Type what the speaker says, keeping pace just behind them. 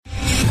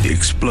the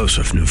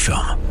explosive new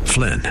film,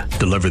 Flynn,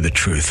 Deliver the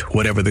Truth,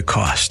 Whatever the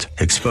Cost,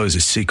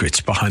 exposes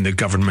secrets behind the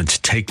government's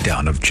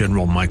takedown of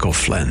General Michael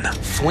Flynn.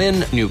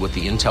 Flynn knew what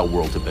the intel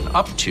world had been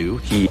up to.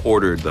 He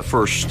ordered the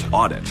first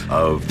audit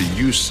of the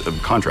use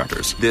of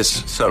contractors.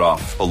 This set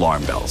off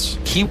alarm bells.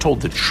 He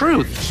told the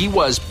truth. He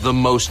was the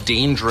most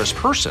dangerous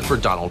person for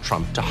Donald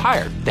Trump to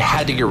hire. They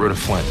had to get rid of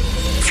Flynn.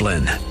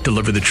 Flynn,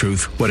 Deliver the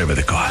Truth, Whatever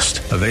the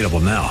Cost. Available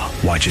now.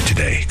 Watch it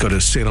today. Go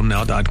to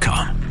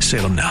salemnow.com.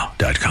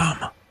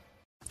 salemnow.com.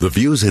 The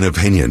views and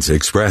opinions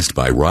expressed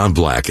by Rob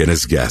Black and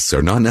his guests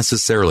are not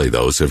necessarily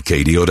those of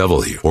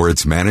KDOW or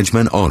its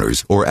management,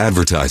 owners, or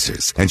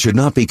advertisers and should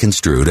not be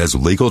construed as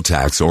legal,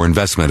 tax, or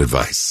investment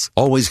advice.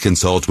 Always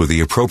consult with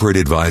the appropriate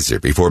advisor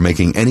before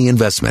making any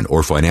investment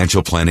or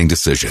financial planning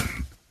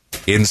decision.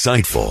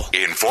 Insightful,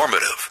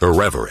 informative,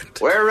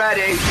 irreverent. We're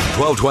ready.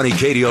 1220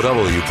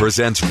 KDOW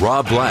presents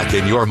Rob Black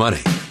and Your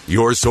Money.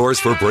 Your source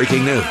for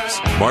breaking news,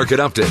 market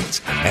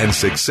updates, and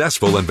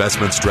successful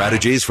investment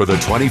strategies for the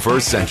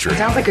 21st century.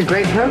 Sounds like a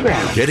great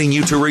program. Getting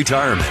you to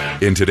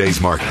retirement in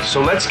today's market.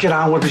 So let's get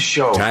on with the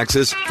show.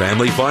 Taxes,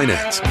 family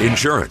finance,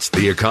 insurance,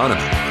 the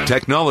economy,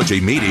 technology,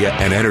 media,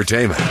 and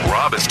entertainment.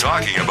 Rob is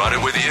talking about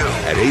it with you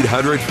at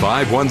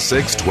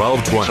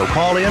 800-516-1220. So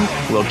call in,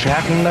 we'll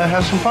chat and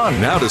have some fun.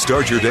 Now to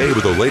start your day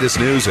with the latest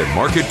news and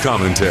market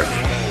commentary.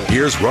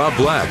 Here's Rob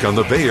Black on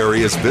the Bay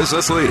Area's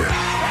business leader,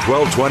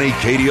 1220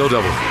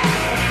 KDOW.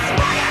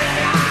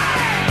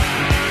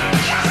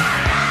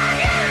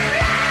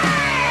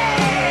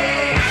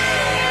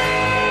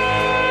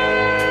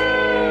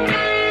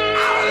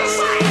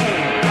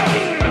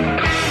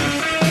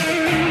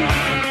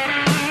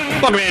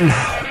 Welcome in.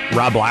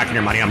 Rob Black and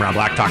Your Money. I'm Rob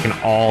Black, talking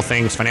all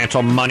things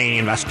financial, money,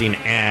 investing,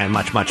 and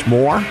much, much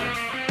more.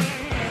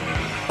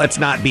 Let's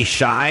not be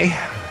shy.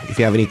 If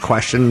you have any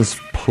questions,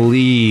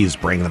 please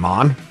bring them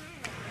on.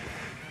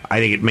 I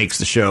think it makes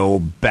the show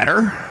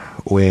better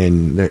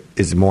when there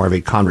is more of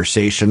a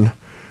conversation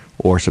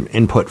or some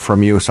input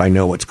from you, so I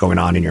know what's going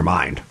on in your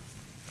mind,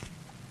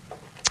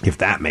 if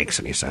that makes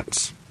any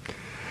sense.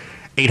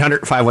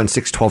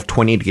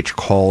 800-516-1220 to get your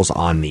calls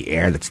on the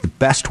air. That's the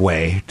best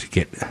way to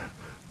get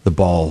the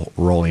ball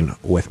rolling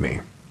with me.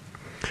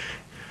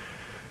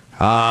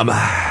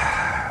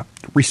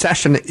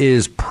 Recession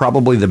is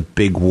probably the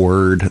big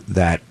word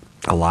that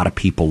a lot of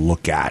people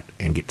look at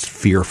and gets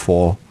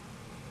fearful.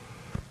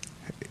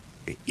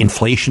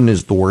 Inflation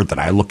is the word that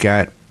I look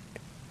at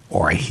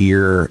or I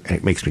hear, and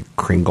it makes me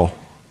cringle.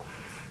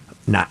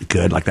 Not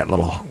good, like that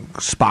little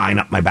spine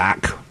up my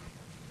back.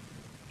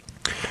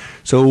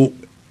 So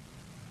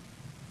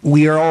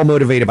we are all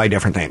motivated by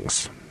different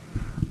things.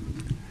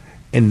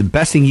 And the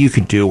best thing you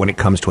could do when it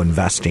comes to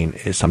investing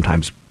is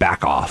sometimes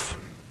back off.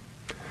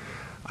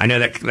 I know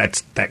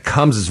that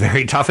comes as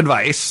very tough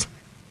advice,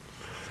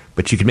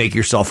 but you can make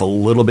yourself a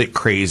little bit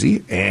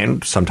crazy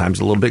and sometimes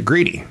a little bit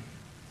greedy.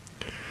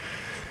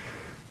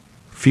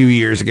 A few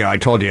years ago, I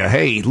told you,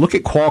 hey, look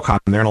at Qualcomm.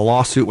 They're in a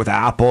lawsuit with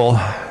Apple.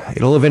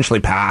 It'll eventually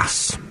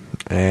pass.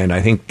 And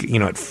I think,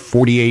 at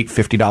 $48,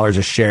 $50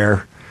 a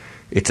share,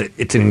 it's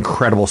an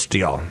incredible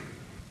steal.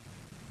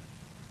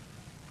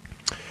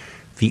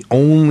 The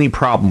only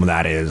problem with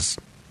that is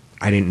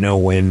I didn't know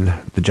when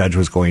the judge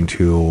was going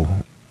to,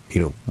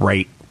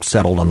 write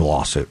settled on the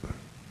lawsuit.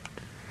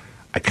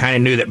 I kind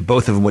of knew that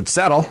both of them would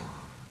settle.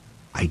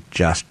 I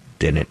just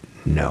didn't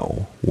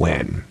know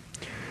when.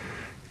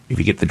 If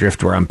you get the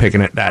drift where I'm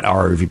picking it,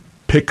 or if you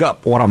pick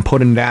up what I'm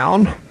putting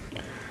down,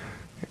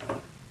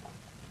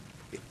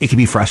 it can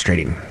be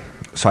frustrating.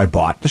 So I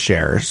bought the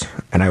shares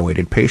and I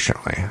waited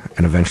patiently.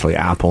 And eventually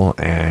Apple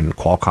and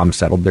Qualcomm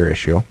settled their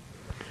issue.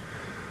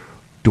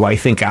 Do I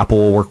think Apple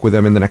will work with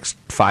them in the next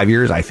 5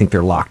 years? I think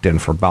they're locked in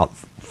for about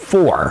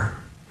 4.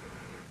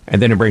 And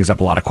then it brings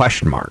up a lot of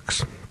question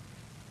marks.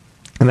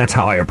 And that's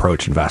how I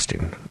approach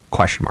investing.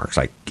 Question marks.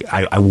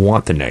 I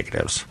want the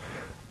negatives,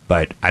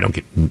 but I don't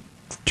get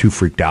too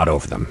freaked out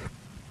over them.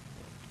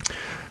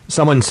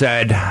 Someone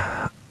said,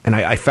 and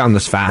I found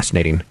this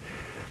fascinating,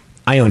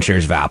 I own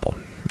shares of Apple.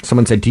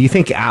 Someone said, do you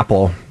think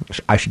Apple,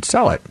 I should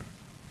sell it?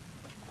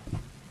 And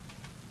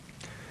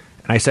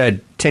I said,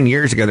 10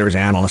 years ago, there was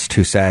an analyst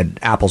who said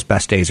Apple's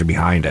best days are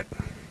behind it.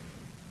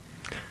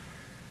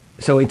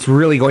 So it's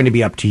really going to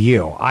be up to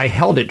you. I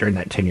held it during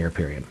that 10-year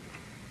period.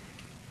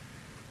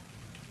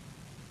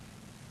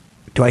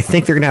 Do I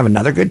think they're going to have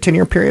another good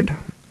 10-year period?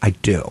 I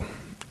do.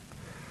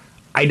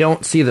 I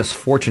don't see this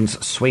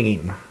fortunes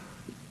swinging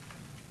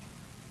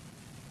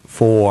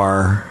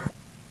for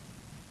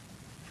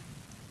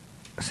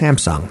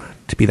Samsung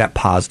to be that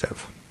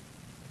positive.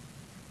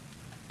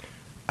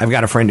 I've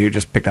got a friend who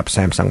just picked up a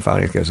Samsung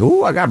phone. He goes,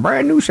 "Ooh, I got a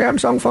brand new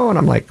Samsung phone."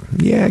 I'm like,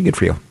 yeah, good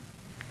for you.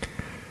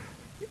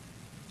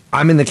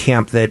 I'm in the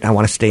camp that I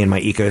want to stay in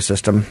my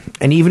ecosystem.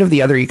 And even if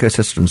the other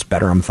ecosystem's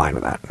better, I'm fine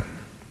with that.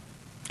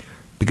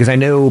 Because I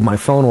know my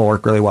phone will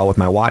work really well with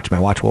my watch. My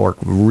watch will work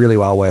really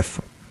well with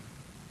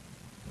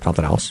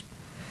something else.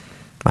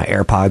 My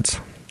AirPods.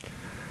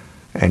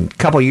 And a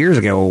couple of years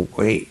ago,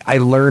 I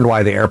learned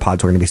why the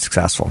AirPods were going to be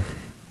successful.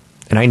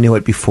 And I knew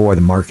it before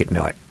the market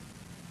knew it.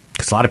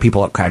 Because a lot of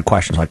people had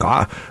questions like,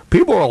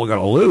 people are going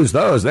to lose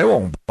those. They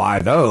won't buy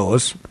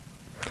those.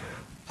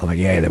 I'm like,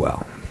 yeah, they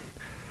will.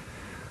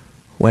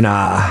 When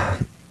I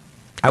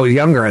was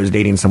younger, I was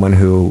dating someone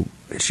who,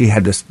 she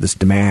had this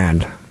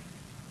demand.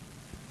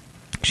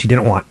 She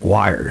didn't want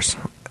wires.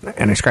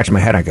 And I scratched my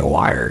head. I go,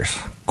 wires?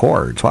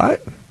 Cords?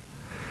 What?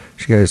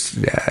 She goes,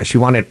 yeah, she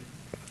wanted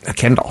a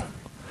Kindle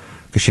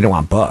because she didn't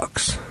want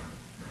books.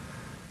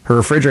 Her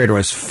refrigerator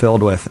was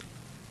filled with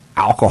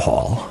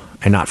alcohol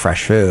and not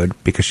fresh food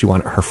because she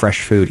wanted her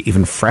fresh food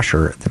even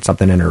fresher than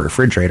something in her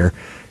refrigerator.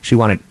 She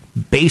wanted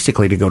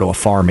basically to go to a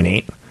farm and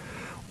eat,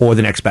 or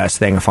the next best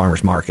thing, a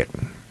farmer's market.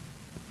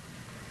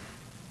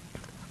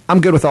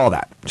 I'm good with all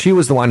that. She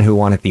was the one who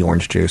wanted the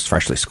orange juice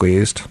freshly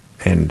squeezed,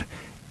 and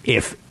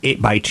if it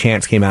by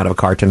chance came out of a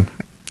carton,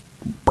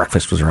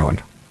 breakfast was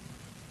ruined.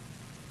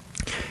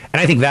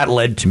 And I think that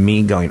led to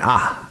me going,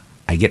 I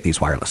get these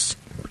wireless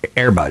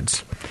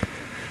earbuds.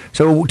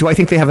 So do I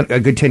think they have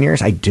a good 10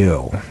 years? I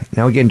do.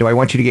 Now, again, do I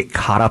want you to get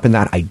caught up in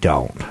that? I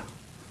don't.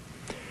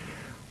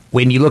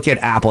 When you look at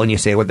Apple and you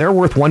say, well, they're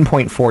worth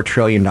 $1.4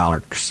 trillion.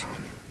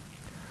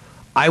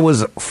 I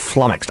was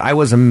flummoxed. I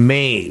was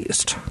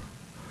amazed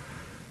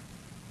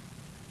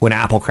when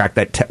Apple cracked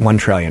that $1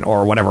 trillion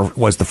or whatever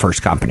was the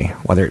first company,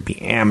 whether it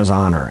be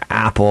Amazon or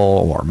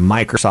Apple or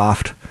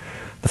Microsoft.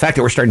 The fact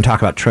that we're starting to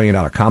talk about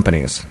trillion-dollar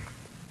companies,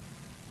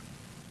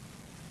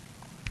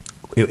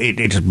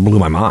 it just blew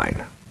my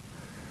mind.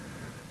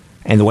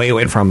 And the way it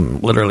went from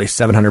literally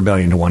 $700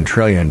 billion to $1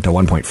 trillion to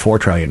 $1.4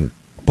 trillion,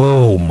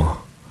 boom.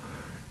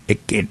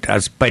 It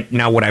does. But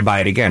now would I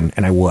buy it again?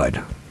 And I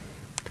would.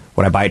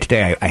 Would I buy it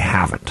today? I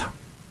haven't.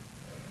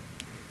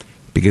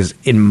 Because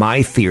in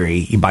my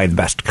theory, you buy the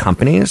best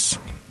companies.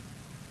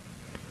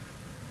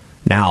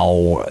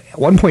 Now,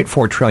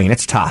 $1.4 trillion,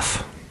 it's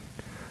tough.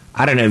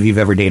 I don't know if you've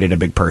ever dated a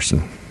big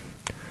person,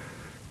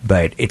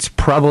 but it's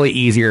probably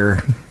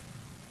easier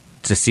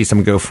to see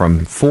someone go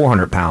from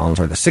 400 pounds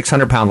or the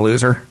 600-pound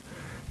loser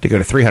to go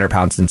to 300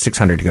 pounds than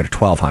 600 to go to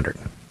 1,200.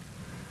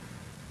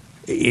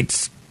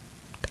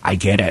 I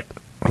get it.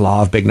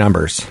 Law of big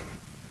numbers.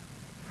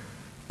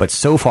 But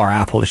so far,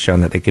 Apple has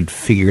shown that they could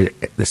figure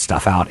this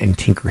stuff out and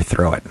tinker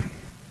through it.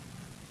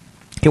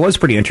 It was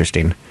pretty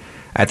interesting.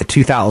 At the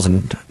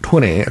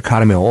 2020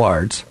 Academy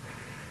Awards,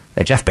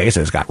 that Jeff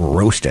Bezos got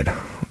roasted.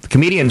 The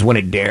comedians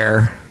wouldn't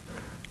dare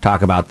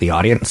talk about the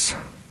audience.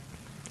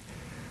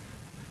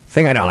 The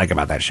thing I don't like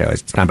about that show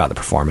is it's not about the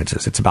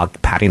performances. It's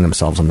about patting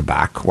themselves on the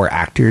back. We're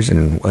actors,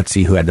 and let's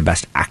see who had the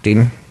best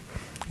acting.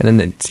 And then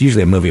it's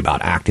usually a movie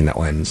about acting that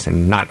wins,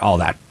 and not all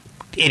that.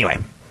 Anyway,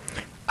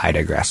 I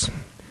digress.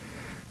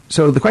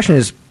 So the question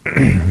is,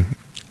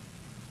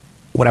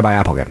 would I buy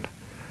Apple again?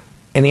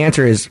 And the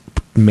answer is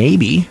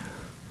maybe.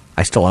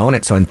 I still own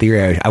it, so in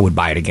theory, I would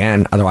buy it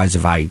again. Otherwise,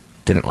 if I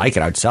didn't like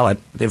it, I'd sell it.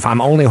 If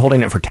I'm only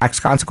holding it for tax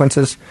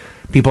consequences,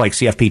 people like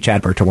CFP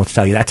Chad Burton will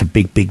tell you that's a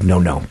big, big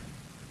no-no.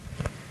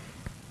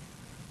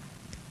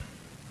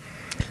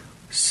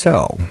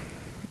 So,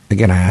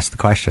 again, I asked the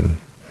question,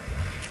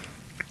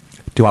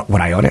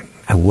 would I own it?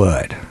 I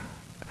would.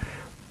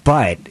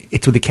 But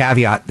it's with the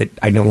caveat that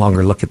I no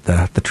longer look at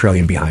the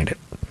trillion behind it.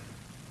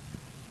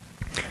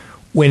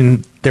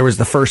 When there was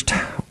the first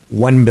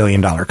 $1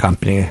 billion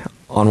company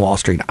on Wall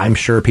Street, I'm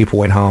sure people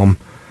went home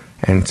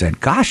and said,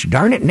 gosh,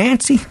 darn it,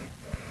 Nancy,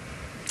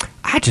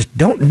 I just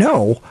don't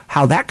know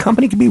how that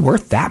company could be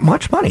worth that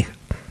much money.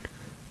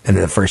 And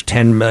then the first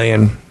 10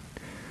 million,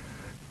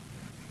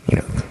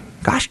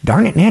 gosh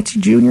darn it, Nancy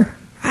Jr.,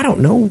 I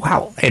don't know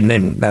how. And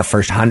then the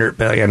first 100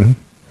 billion,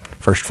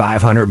 first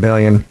 500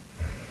 billion.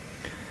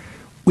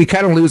 We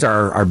kind of lose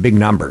our big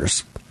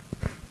numbers.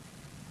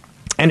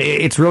 And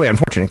it's really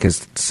unfortunate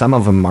because some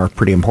of them are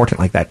pretty important,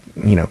 like that,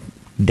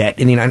 debt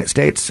in the United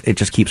States. It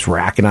just keeps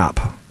racking up.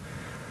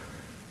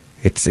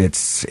 It's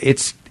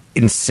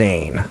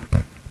insane.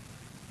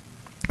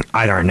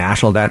 Either our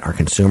national debt, our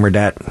consumer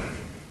debt,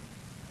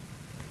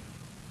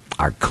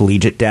 our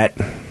collegiate debt.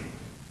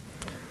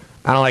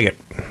 I don't like it.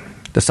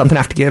 Does something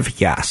have to give?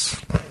 Yes.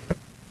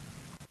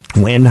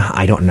 When?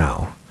 I don't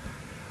know.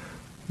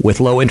 With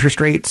low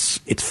interest rates,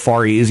 it's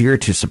far easier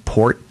to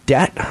support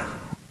debt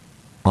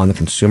on the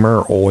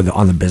consumer or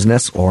on the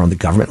business or on the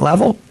government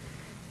level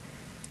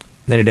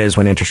than it is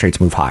when interest rates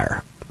move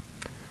higher.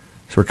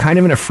 So we're kind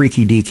of in a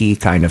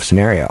freaky-deaky kind of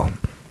scenario.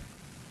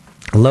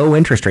 Low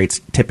interest rates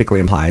typically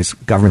implies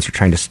governments are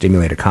trying to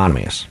stimulate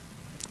economies.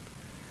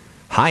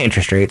 High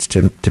interest rates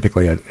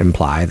typically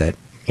imply that,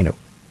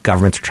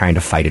 governments are trying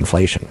to fight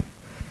inflation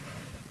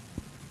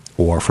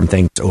or from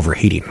things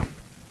overheating,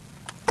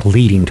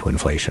 leading to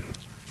inflation.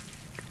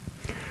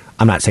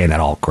 I'm not saying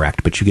that all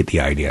correct, but you get the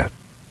idea.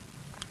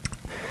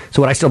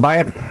 So would I still buy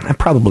it? I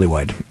probably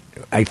would.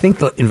 I think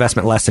the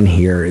investment lesson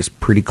here is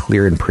pretty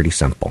clear and pretty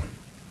simple.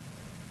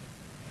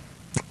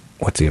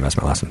 What's the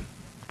investment lesson?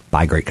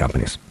 Buy great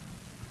companies.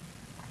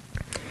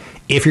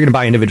 If you're going to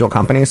buy individual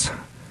companies,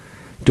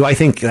 do I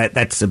think that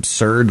that's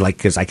absurd?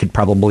 Because I could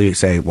probably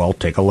say, well,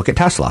 take a look at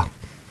Tesla.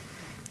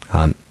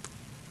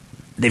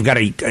 They've got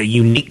a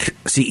unique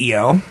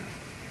CEO,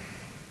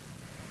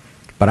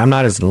 but I'm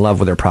not as in love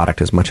with their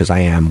product as much as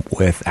I am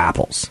with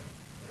Apple's.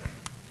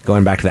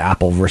 Going back to the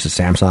Apple versus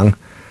Samsung,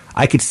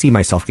 I could see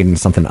myself getting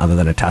something other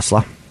than a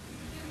Tesla.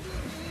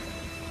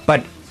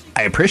 But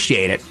I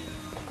appreciate it.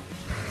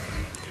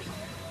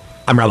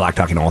 I'm Rob Black,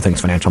 talking all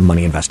things financial,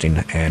 money, investing,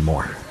 and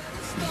more.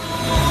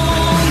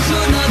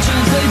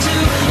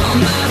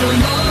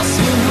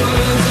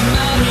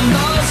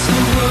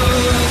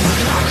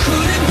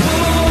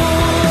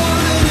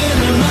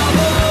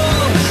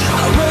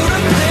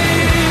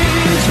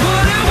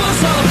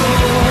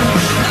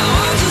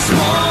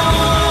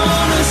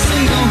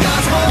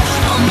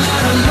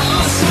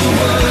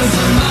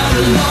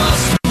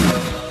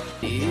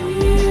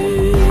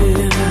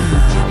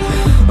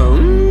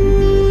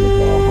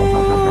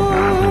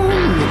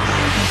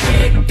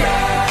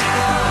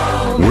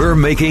 We're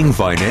making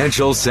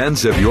financial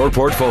sense of your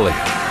portfolio.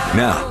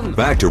 Now,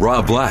 back to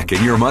Rob Black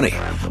and Your Money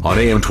on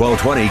AM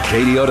 1220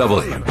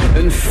 KDOW.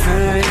 And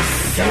find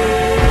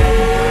faith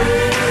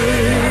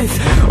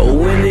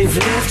when they've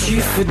left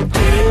you for dead,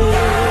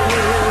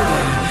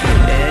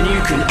 and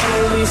you can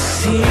only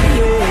see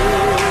it.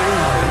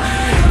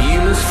 You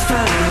must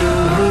find a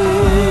way.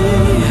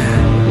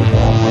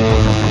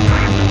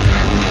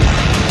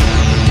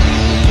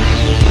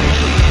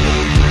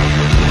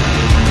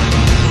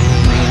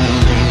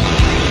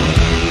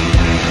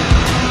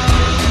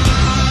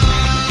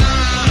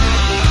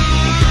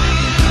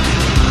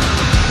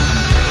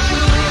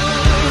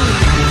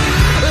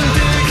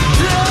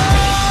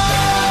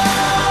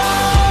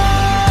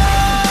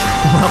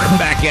 Welcome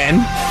back in.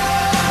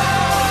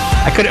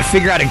 I couldn't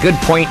figure out a good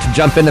point to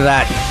jump into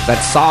that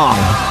song.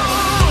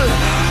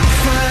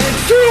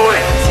 Do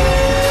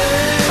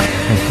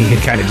it! You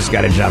kind of just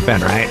got to jump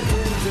in, right?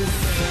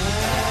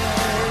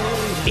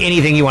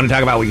 Anything you want to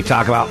talk about, we can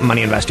talk about.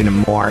 Money, investing,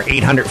 and more.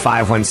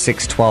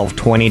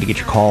 800-516-1220 to get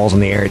your calls on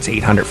the air. It's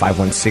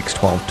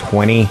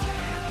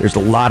 800-516-1220. There's a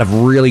lot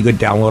of really good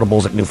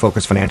downloadables at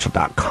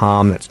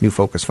newfocusfinancial.com. That's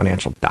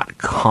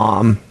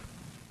newfocusfinancial.com.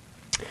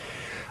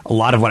 A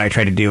lot of what I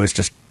try to do is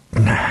just,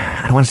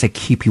 I don't want to say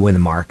keep you in the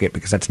market,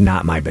 because that's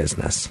not my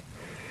business,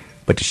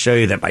 but to show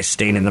you that by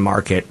staying in the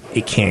market,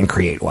 it can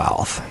create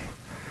wealth.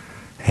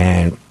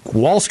 And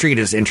Wall Street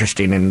is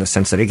interesting in the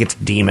sense that it gets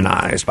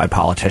demonized by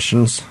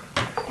politicians.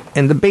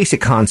 And the basic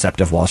concept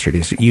of Wall Street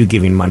is you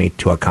giving money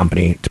to a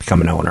company to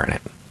become an owner in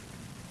it.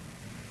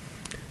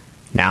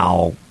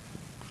 Now,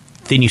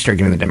 then you start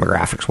getting the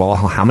demographics. Well,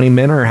 how many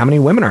men or how many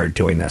women are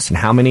doing this? And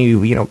how many,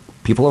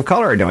 people of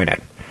color are doing it?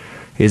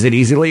 Is it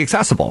easily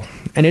accessible?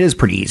 And it is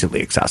pretty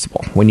easily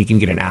accessible when you can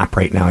get an app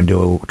right now and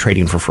do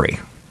trading for free.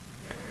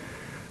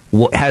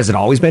 Has it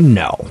always been?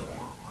 No.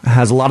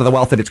 Has a lot of the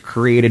wealth that it's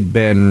created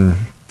been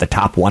the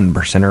top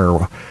 1%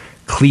 or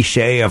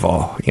cliche of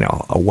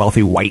a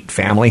wealthy white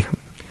family?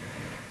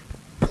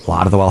 A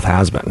lot of the wealth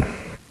has been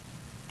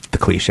the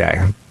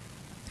cliche.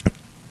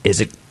 Is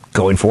it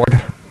going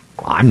forward?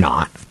 I'm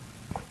not.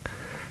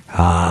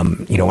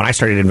 When I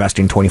started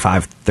investing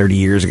 25, 30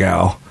 years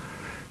ago,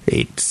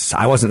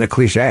 I wasn't the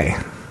cliche.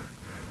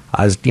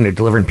 I was,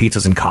 delivering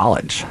pizzas in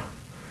college.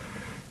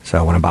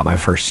 So when I bought my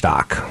first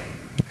stock,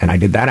 and I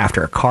did that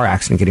after a car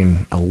accident,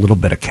 getting a little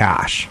bit of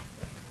cash,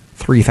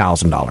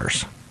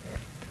 $3,000.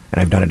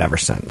 And I've done it ever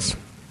since.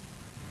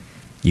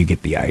 You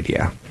get the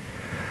idea.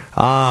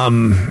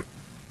 Some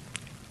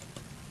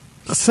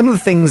of the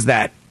things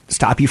that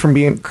stop you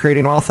from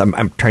creating wealth,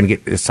 I'm trying to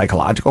get is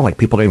psychological. Like,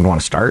 people don't even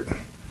want to start.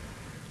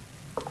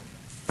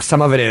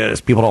 Some of it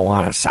is people don't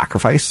want to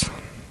sacrifice.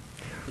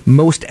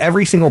 Most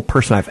every single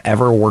person I've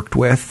ever worked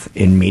with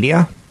in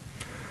media,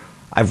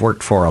 I've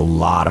worked for a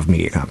lot of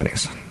media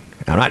companies.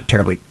 I'm not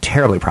terribly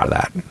proud of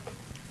that.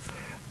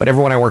 But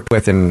everyone I worked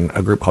with in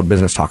a group called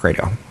Business Talk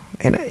Radio,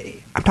 and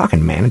I'm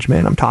talking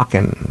management, I'm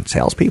talking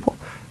salespeople,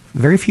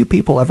 very few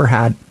people ever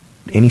had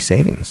any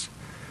savings.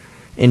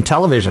 In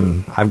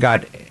television, I've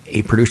got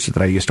a producer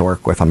that I used to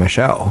work with on my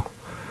show.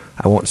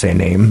 I won't say a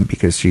name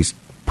because she's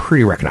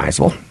pretty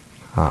recognizable.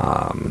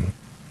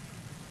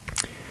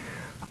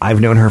 I've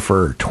known her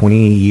for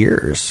 20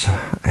 years,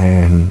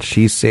 and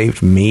she's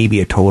saved maybe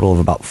a total of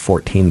about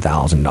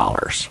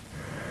 $14,000.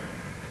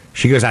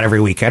 She goes out every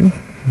weekend.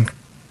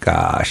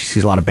 She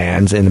sees a lot of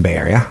bands in the Bay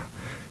Area.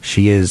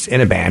 She is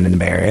in a band in the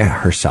Bay Area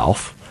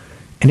herself,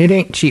 and it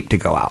ain't cheap to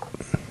go out.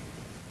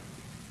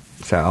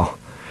 So,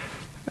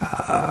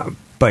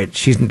 but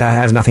that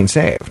has nothing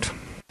saved.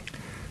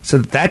 So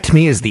that to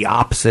me is the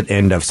opposite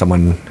end of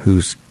someone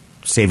who's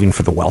saving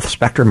for the wealth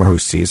spectrum or who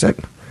sees it.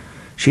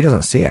 She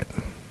doesn't see it.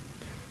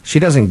 She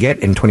doesn't get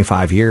in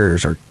 25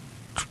 years, or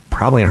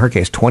probably in her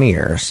case 20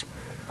 years,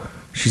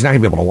 she's not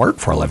going to be able to work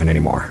for a living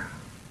anymore.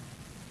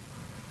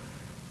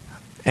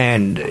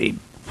 And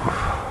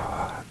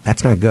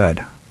that's not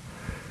good.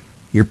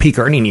 Your peak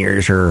earning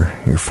years are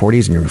your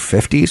 40s and your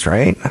 50s,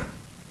 right?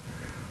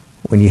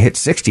 When you hit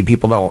 60,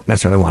 people don't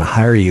necessarily want to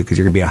hire you because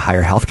you're going to be a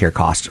higher healthcare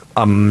cost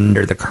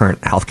under the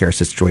current healthcare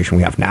situation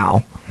we have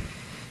now.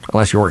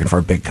 Unless you're working for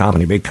a big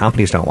company. Big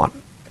companies don't want,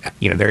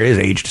 there is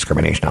age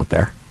discrimination out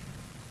there.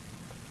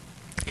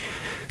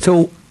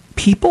 So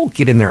people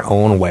get in their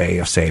own way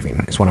of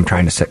saving, is what I'm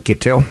trying to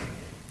get to.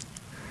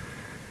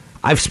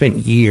 I've spent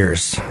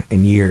years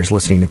and years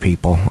listening to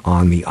people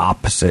on the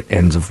opposite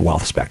ends of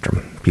wealth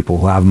spectrum. People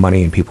who have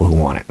money and people who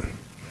want it.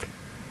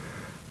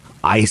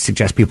 I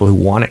suggest people who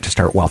want it to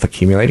start wealth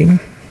accumulating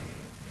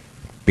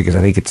because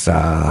I think it's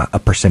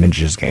a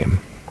percentages game.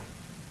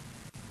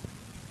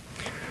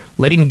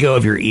 Letting go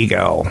of your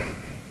ego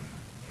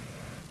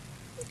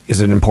is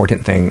an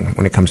important thing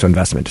when it comes to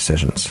investment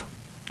decisions.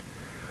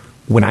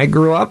 When I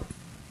grew up,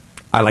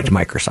 I liked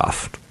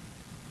Microsoft.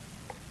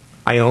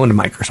 I owned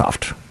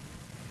Microsoft.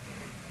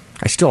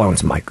 I still own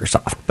some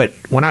Microsoft. But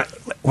when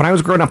I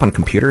was growing up on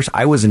computers,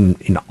 I was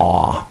in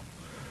awe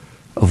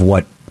of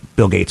what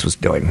Bill Gates was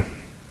doing.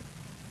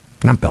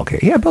 Not Bill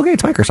Gates. Yeah, Bill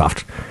Gates,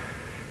 Microsoft.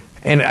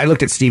 And I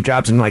looked at Steve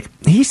Jobs and like,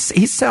 he's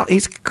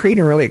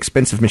creating really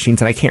expensive machines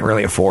that I can't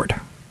really afford.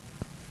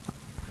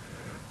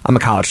 I'm a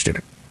college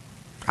student.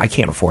 I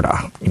can't afford a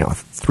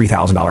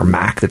 $3,000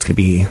 Mac that's going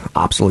to be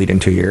obsolete in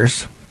 2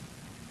 years.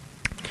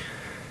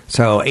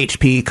 So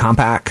HP,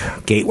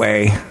 Compaq,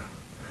 Gateway,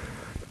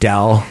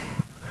 Dell,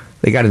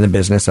 they got in the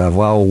business of,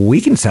 well, we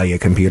can sell you a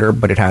computer,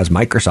 but it has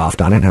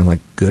Microsoft on it. And I'm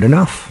like, good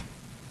enough.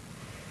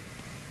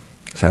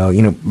 So,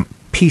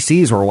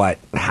 PCs were what?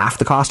 Half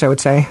the cost, I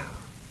would say,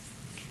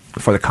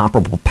 for the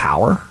comparable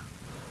power.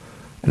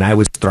 And I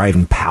was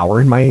thriving power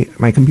in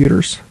my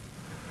computers.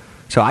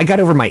 So I got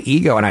over my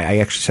ego and I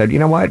actually said, you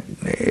know what?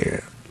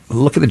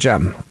 Look at the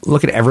gem.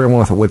 Look at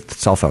everyone with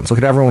cell phones. Look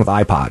at everyone with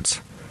iPods.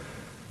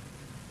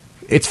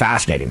 It's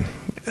fascinating.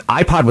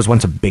 iPod was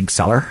once a big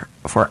seller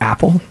for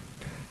Apple,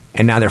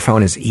 and now their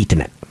phone is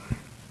eating it.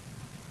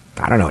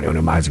 I don't know anyone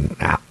who buys an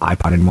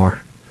iPod anymore.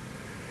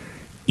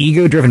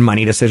 Ego-driven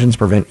money decisions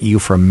prevent you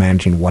from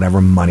managing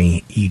whatever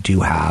money you do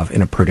have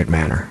in a prudent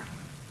manner.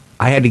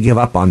 I had to give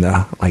up on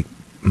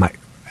my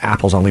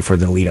Apple's only for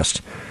the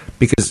elitist,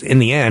 because in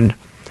the end,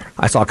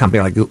 I saw a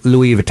company like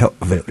Louis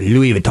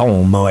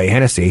Vuitton, Moet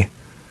Hennessy.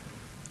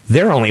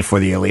 They're only for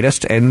the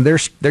elitist, and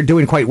they're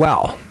doing quite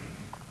well.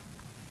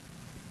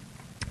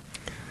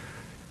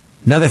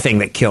 Another thing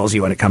that kills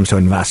you when it comes to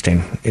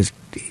investing is,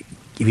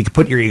 if you can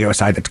put your ego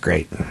aside, that's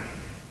great,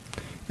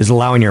 is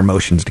allowing your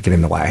emotions to get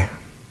in the way.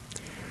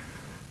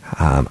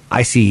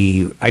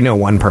 I know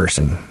one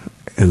person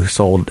who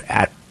sold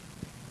at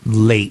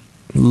late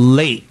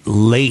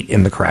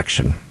in the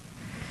correction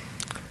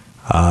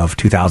of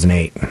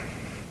 2008.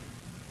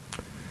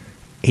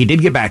 He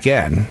did get back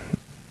in,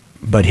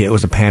 but it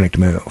was a panicked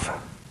move.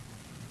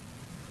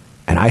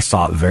 And I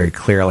saw it very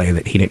clearly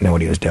that he didn't know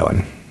what he was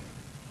doing.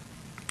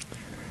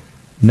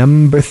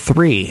 Number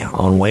 3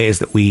 on ways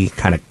that we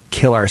kind of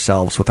kill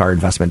ourselves with our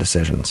investment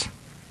decisions.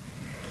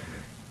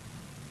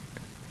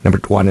 Number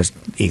 1 is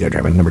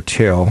ego-driven. Number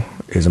 2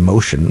 is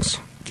emotions,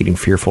 getting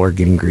fearful or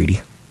getting greedy.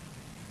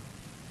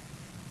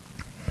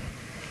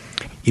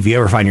 If you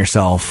ever find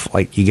yourself,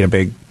 like, you get a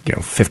big,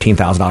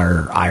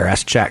 $15,000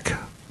 IRS check,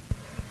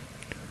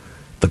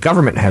 the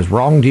government has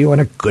wronged you in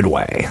a good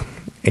way,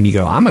 and you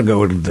go, I'm going to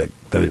go to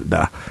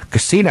the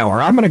casino,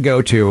 or I'm going to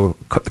go to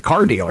the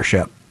car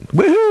dealership.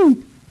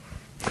 Woohoo!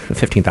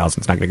 $15,000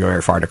 is not going to go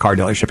very far to a car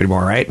dealership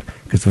anymore, right?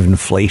 Because of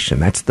inflation.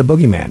 That's the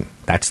boogeyman.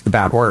 That's the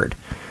bad word.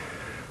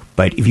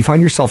 But if you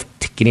find yourself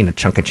getting a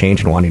chunk of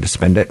change and wanting to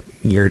spend it,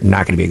 you're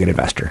not going to be a good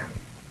investor.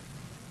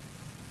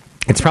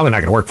 It's probably not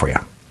going to work for you.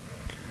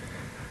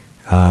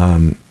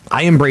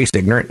 I embrace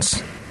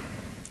ignorance.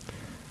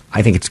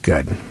 I think it's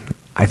good.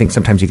 I think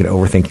sometimes you can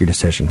overthink your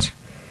decisions.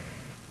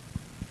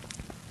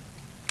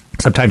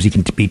 Sometimes you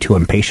can be too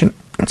impatient,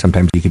 and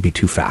sometimes you can be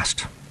too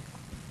fast.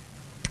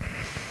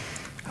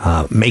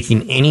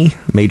 Making any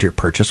major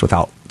purchase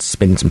without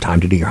spending some time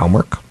to do your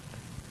homework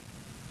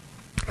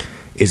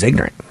is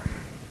ignorant.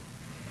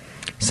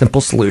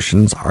 Simple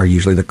solutions are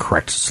usually the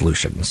correct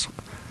solutions.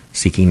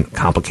 Seeking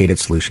complicated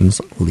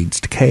solutions leads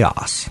to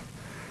chaos.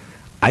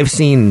 I've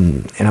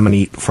seen, and I'm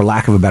going to, for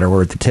lack of a better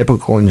word, the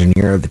typical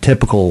engineer, the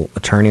typical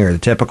attorney, or the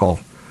typical,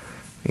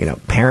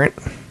 parent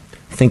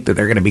think that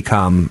they're going to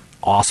become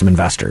awesome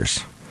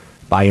investors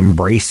by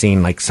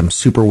embracing like some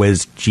super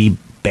whiz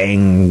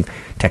G-bang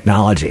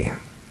technology.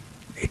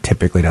 It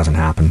typically doesn't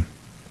happen.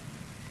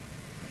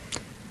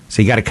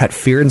 So you got to cut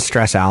fear and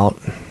stress out.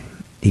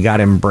 You got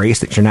to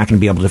embrace that you're not going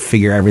to be able to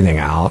figure everything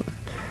out.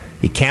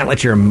 You can't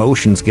let your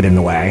emotions get in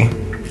the way,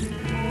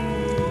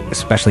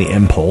 especially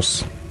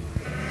impulse,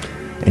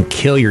 and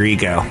kill your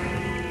ego.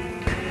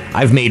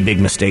 I've made big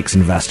mistakes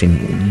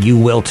investing. You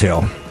will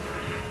too.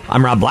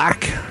 I'm Rob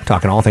Black,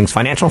 talking all things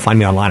financial. Find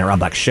me online at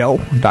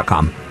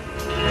robblackshow.com.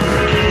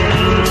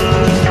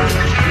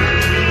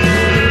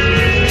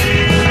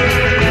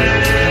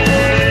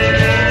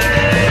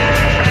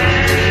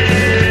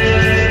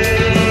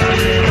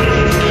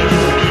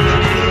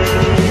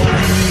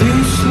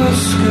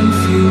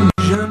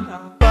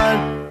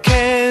 But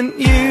can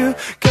you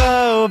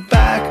go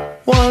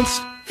back once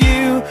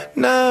you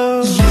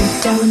know?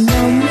 You don't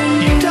know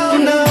me. You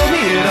don't know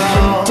me at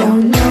all. You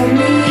don't know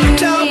me. You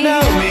don't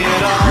know me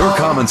at all. Your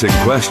comments and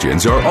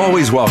questions are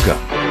always welcome.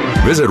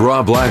 Visit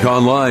Rob Black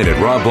online at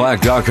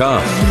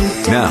robblack.com.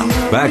 Now,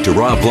 back to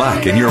Rob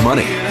Black and Your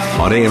Money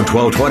on AM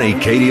 1220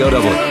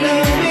 KDOW.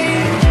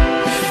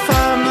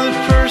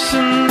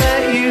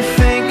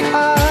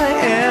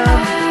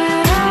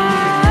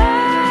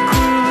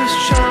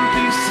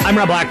 I'm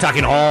Rob Black,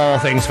 talking all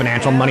things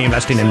financial, money,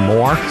 investing, and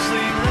more.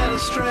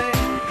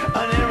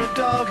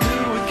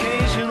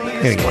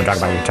 Anything you want to talk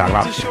about, we can talk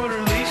about.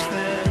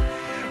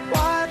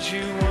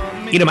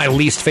 You know my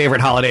least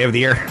favorite holiday of the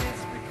year?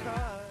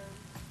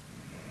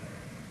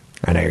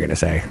 I know you're going to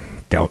say,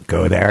 don't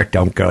go there,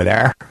 don't go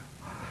there.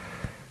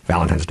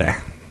 Valentine's Day.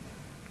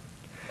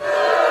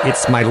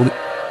 It's my...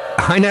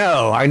 I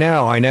know.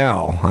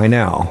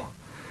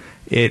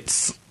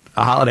 It's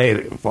a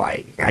holiday... Well,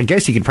 I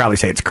guess you could probably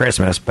say it's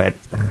Christmas, but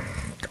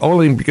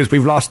only because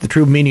we've lost the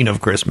true meaning of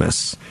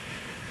Christmas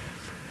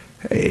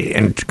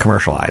and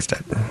commercialized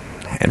it.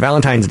 And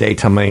Valentine's Day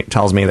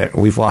tells me that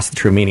we've lost the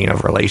true meaning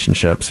of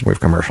relationships and we've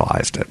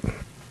commercialized it.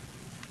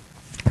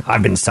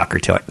 I've been sucker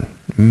to it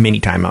many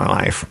times in my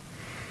life.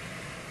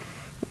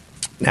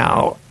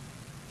 Now,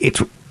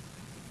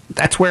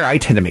 that's where I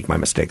tend to make my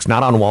mistakes.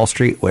 Not on Wall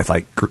Street with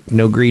like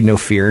no greed, no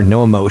fear,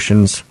 no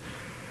emotions.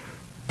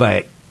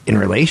 But in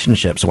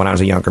relationships, when I was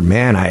a younger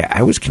man,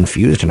 I was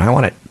confused and I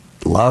wanted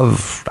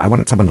love. I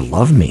wanted someone to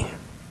love me.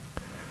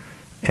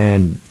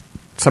 And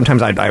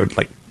sometimes I would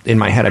like, in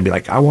my head, I'd be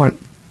like, I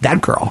want that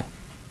girl.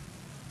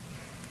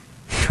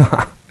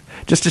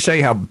 Just to show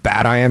you how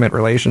bad I am at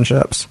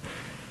relationships.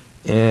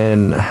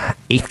 In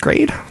 8th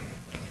grade,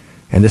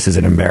 and this is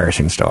an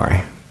embarrassing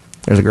story.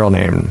 There's a girl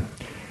named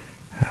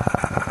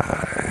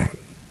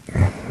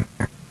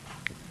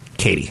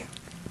Katie.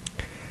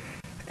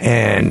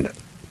 And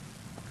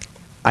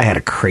I had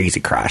a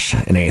crazy crush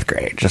in 8th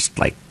grade. Just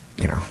like,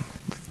 you know,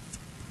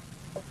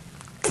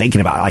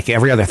 thinking about it. Like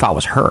every other thought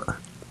was her.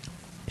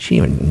 She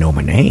didn't even know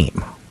my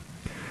name.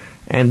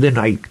 And then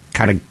I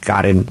kind of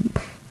got in,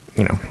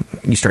 you know,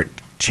 you start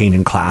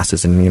changing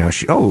classes and, you know,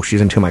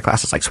 she's into my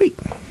classes. Like, sweet.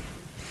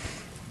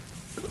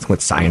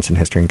 With science and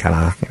history and kind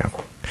of, you know,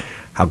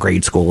 how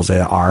grade schools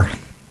are.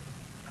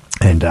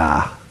 And,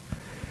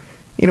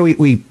 you know,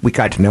 we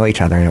got to know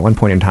each other. And at one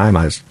point in time,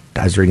 I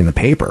was reading the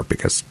paper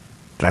because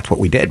that's what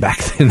we did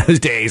back in those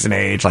days and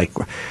age. Like,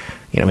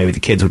 you know, maybe the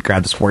kids would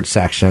grab the sports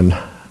section.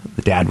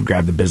 The dad would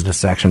grab the business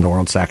section, the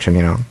world section,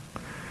 you know.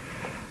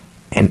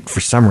 And for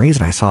some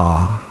reason I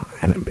saw,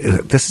 and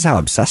this is how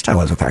obsessed I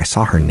was with her. I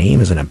saw her name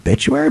as an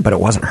obituary, but it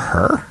wasn't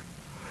her.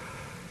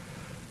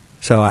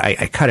 So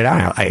I cut it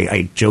out.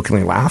 I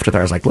jokingly laughed with her.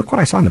 I was like, look what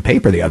I saw in the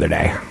paper the other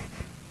day.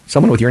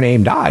 Someone with your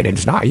name died, and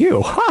it's not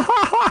you.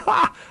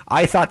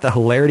 I thought the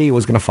hilarity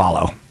was going to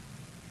follow.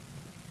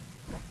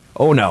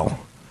 Oh, no.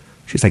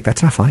 She's like,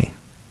 that's not funny.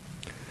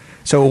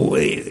 So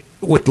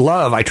with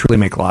love, I truly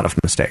make a lot of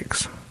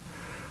mistakes.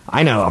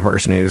 I know a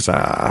person who's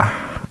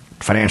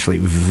financially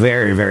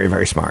very, very,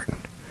 very smart.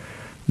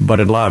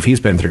 But in love, he's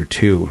been through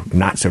 2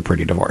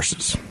 not-so-pretty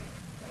divorces.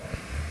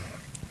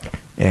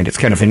 And it's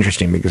kind of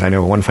interesting because I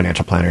know one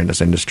financial planner in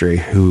this industry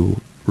who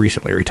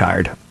recently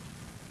retired.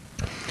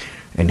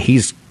 And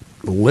he's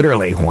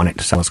literally wanted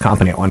to sell his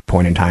company at one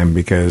point in time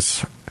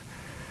because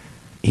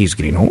he's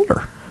getting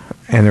older.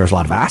 And there was a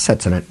lot of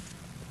assets in it.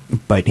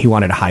 But he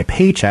wanted a high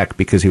paycheck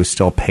because he was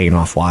still paying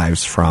off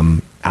wives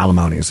from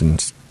alimonies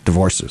and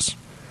divorces.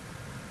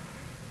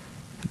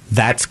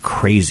 That's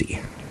crazy.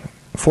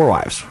 4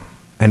 wives.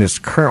 And his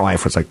current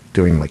wife was like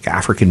doing like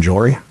African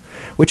jewelry,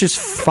 which is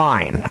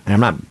fine. And I'm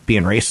not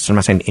being racist. I'm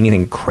not saying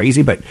anything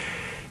crazy, but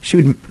she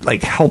would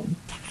like help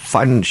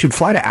fund. She would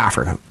fly to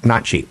Africa,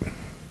 not cheap.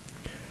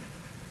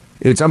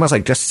 It's almost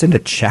like just send a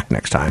check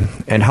next time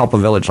and help a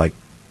village like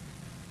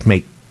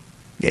make.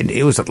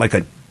 It was like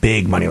a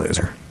big money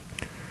loser.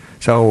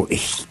 So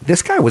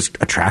this guy was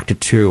attracted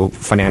to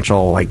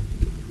financial, like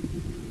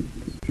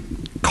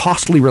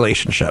costly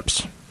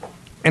relationships.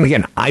 And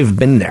again, I've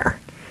been there.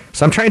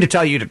 So I'm trying to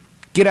tell you to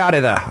get out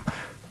of the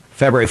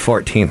February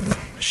 14th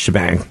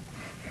shebang.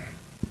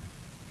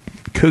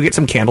 Go get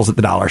some candles at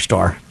the dollar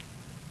store.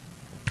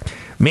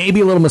 Maybe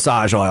a little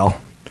massage oil.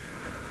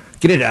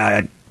 Get it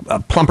a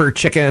plumper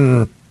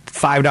chicken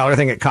 $5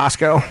 thing at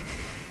Costco.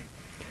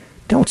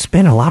 Don't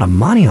spend a lot of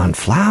money on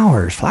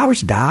flowers.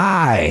 Flowers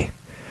die.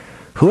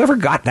 Whoever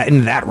got that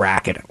into that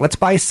racket, let's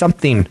buy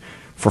something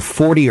for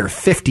 $40 or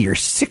 $50 or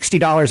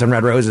 $60 on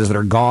red roses that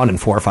are gone in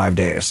 4 or 5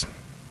 days.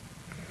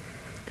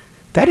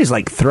 That is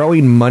like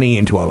throwing money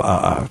into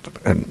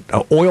an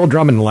oil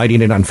drum and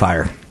lighting it on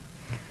fire.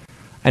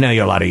 I know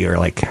a lot of you are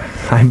like,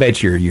 I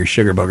bet your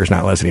sugar booger's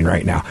not listening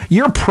right now.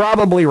 You're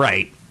probably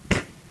right.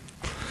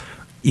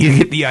 You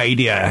get the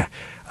idea.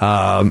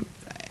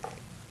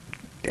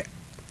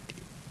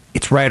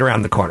 It's right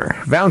around the corner.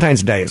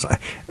 Valentine's Day is,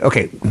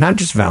 okay, not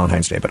just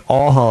Valentine's Day, but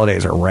all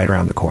holidays are right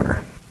around the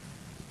corner.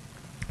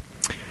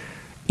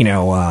 You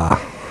know,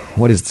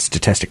 what is the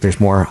statistic? There's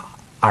more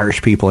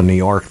Irish people in New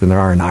York than there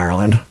are in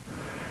Ireland.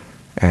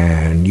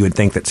 And you would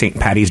think that St.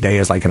 Paddy's Day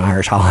is like an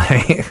Irish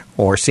holiday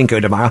or Cinco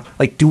de Mayo.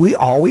 Like, do we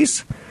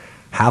always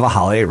have a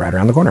holiday right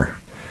around the corner?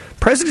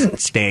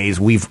 President's Days,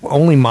 we've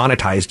only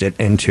monetized it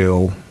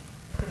into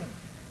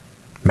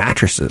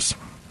Mattresses.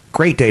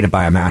 Great day to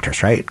buy a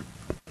mattress, right?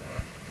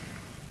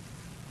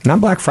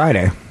 Not Black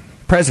Friday.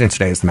 President's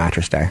Day is the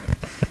mattress day.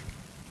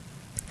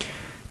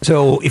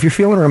 So if you're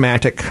feeling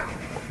romantic,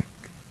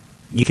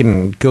 you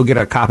can go get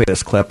a copy of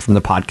this clip from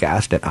the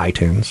podcast at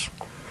iTunes.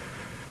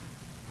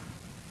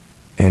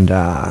 And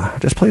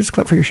just play this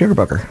clip for your sugar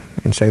booker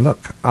and say, look,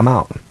 I'm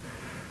out.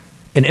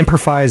 An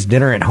improvised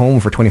dinner at home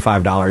for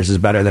 $25 is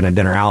better than a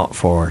dinner out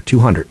for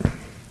 $200.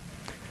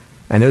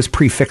 And those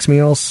prefix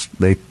meals,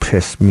 they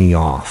piss me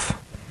off.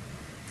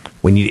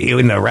 When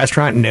the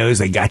restaurant knows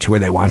they got you where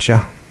they want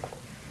you.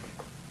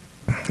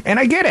 And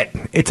I get it.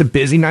 It's a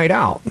busy night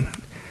out.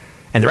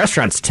 And the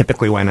restaurants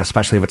typically win,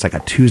 especially if it's like a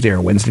Tuesday or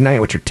Wednesday night,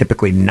 which are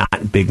typically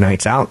not big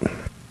nights out.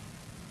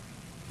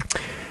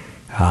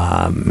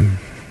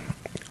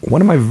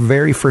 One of my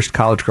very first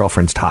college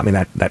girlfriends taught me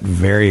that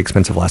very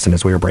expensive lesson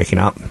as we were breaking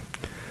up.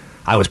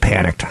 I was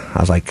panicked. I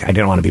was like, I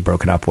didn't want to be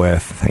broken up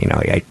with. You know,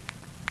 I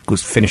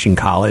was finishing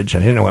college. I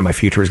didn't know what my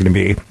future was going to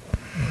be.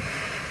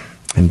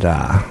 And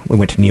we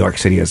went to New York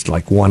City as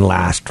like one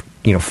last,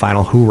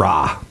 final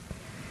hoorah.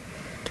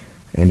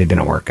 And it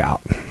didn't work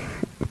out.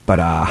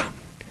 But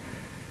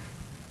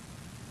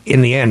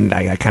in the end,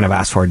 I kind of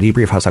asked for a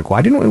debrief. I was like,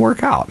 why didn't we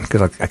work out?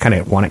 Because I kind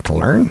of wanted to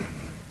learn.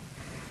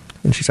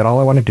 And she said, all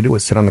I wanted to do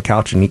was sit on the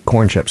couch and eat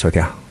corn chips with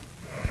you.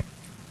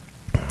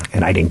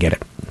 And I didn't get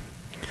it.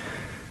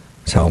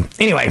 So,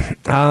 anyway,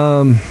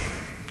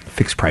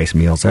 fixed price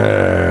meals.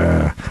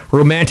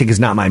 Romantic is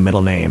not my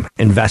middle name.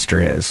 Investor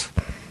is.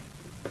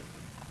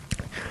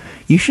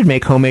 You should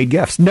make homemade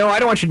gifts. No, I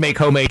don't want you to make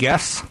homemade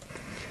gifts.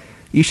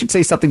 You should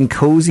say something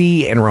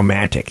cozy and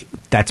romantic.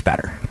 That's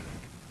better.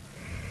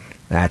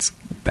 That's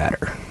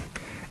better.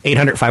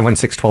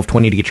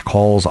 800-516-1220 to get your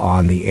calls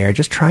on the air.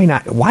 Just try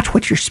not... Watch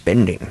what you're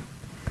spending.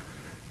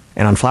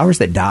 And on Flowers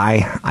That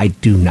Die, I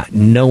do not...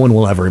 No one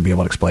will ever be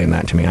able to explain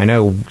that to me. I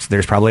know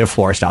there's probably a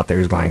florist out there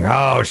who's going,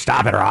 oh,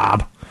 stop it,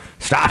 Rob.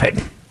 Stop it.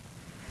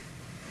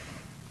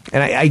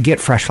 And I get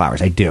fresh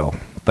flowers. I do.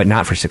 But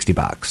not for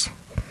 $60.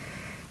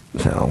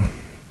 So...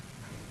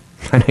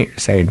 I know you're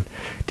saying,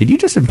 did you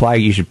just imply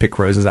you should pick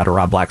roses out of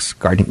Rob Black's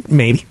garden?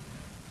 Maybe.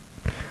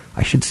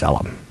 I should sell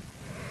them.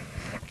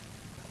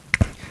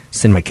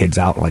 Send my kids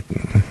out, like,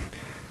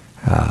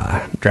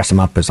 dress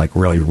them up as, like,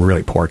 really,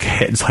 really poor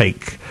kids,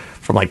 like,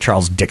 from, like,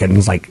 Charles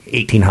Dickens, like,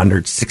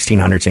 1800s,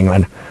 1600s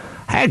England.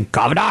 Hey,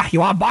 governor, you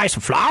want to buy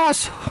some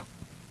flowers?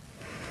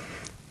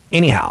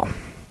 Anyhow,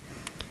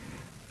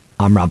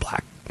 I'm Rob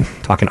Black,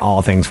 talking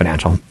all things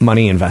financial,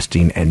 money,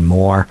 investing, and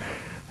more.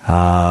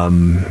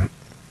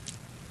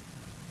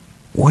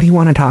 What do you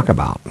want to talk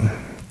about?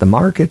 The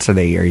markets,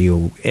 are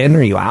you in or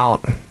are you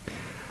out?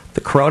 The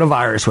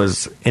coronavirus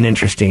was an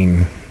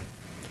interesting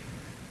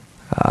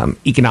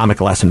economic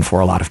lesson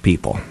for a lot of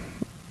people.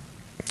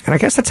 And I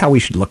guess that's how we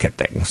should look at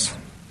things.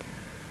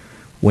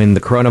 When the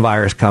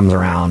coronavirus comes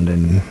around,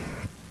 and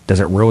does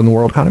it ruin the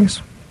world economies?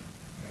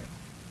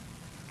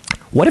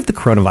 What if the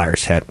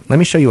coronavirus hit? Let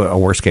me show you a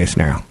worst case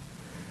scenario. Do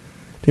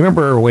you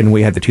remember when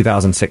we had the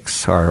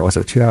 2006, or was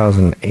it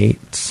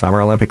 2008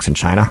 Summer Olympics in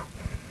China?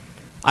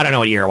 I don't know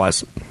what year it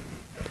was.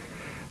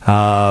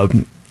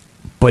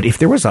 But if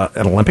there was an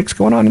Olympics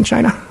going on in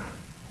China,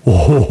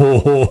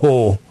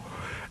 and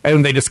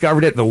they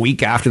discovered it the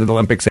week after the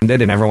Olympics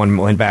ended and everyone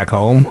went back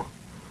home,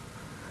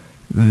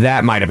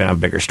 that might have been a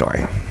bigger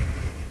story.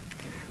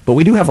 But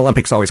we do have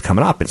Olympics always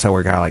coming up, and so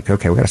we're kind of like,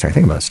 okay, we got to start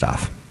thinking about this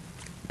stuff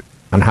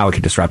on how it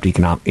could disrupt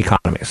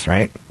economies,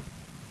 right?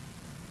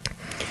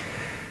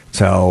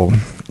 So,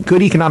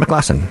 good economic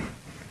lesson.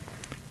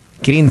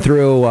 Getting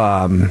through...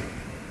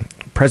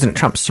 President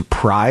Trump's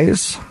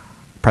surprise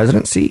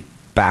presidency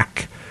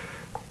back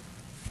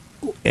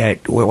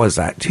at, what was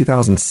that,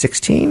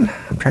 2016?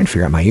 I'm trying to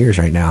figure out my years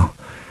right now.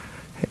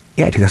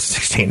 Yeah,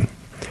 2016.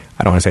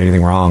 I don't want to say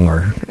anything wrong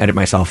or edit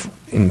myself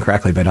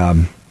incorrectly, but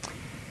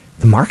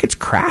the markets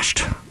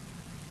crashed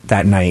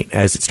that night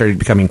as it started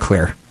becoming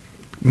clear.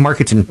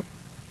 Markets in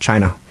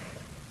China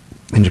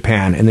and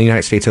Japan and the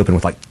United States opened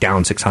with like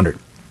down 600.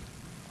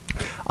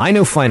 I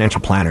know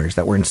financial planners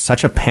that were in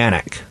such a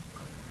panic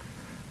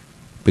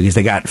because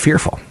they got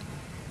fearful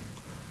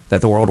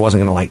that the world wasn't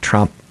going to like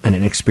Trump, an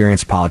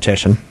inexperienced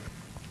politician,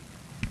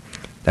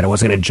 that it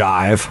wasn't going to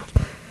jive,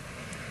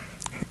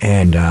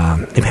 and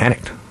they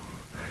panicked.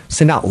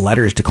 Send out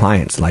letters to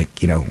clients like,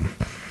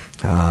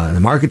 the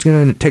market's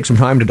going to take some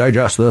time to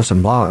digest this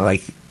and blah.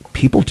 Like,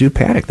 people do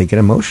panic. They get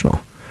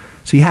emotional.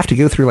 So you have to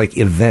go through, like,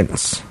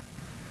 events.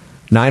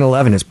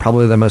 9/11 is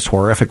probably the most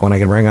horrific one I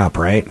can bring up,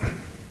 right?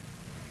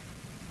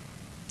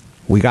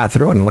 We got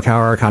through it, and look how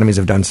our economies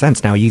have done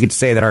since. Now, you could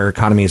say that our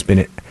economy has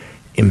been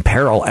in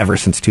peril ever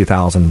since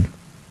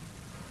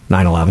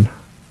 2011,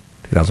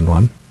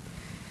 2001.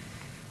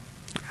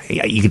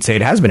 You could say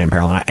it has been in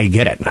peril, and I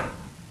get it.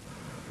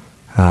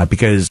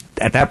 Because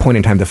at that point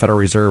in time, the Federal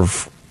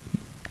Reserve,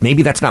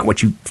 maybe that's not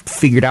what you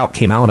figured out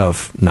came out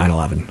of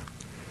 9/11.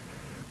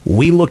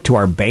 We look to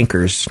our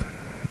bankers,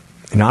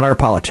 not our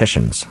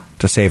politicians,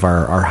 to save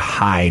our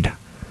hide,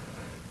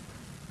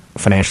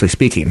 financially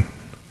speaking.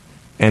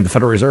 And the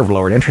Federal Reserve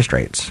lowered interest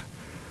rates.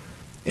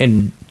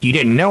 And you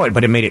didn't know it,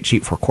 but it made it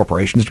cheap for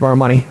corporations to borrow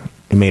money.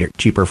 It made it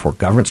cheaper for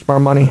governments to borrow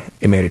money.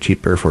 It made it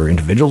cheaper for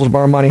individuals to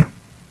borrow money.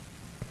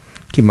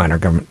 Keep in mind, our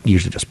government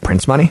usually just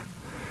prints money,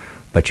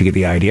 but you get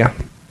the idea.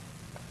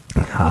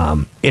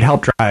 It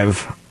helped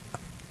drive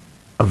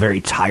a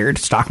very tired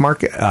stock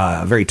market,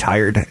 a very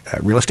tired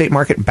real estate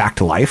market back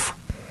to life.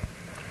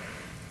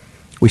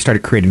 We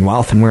started creating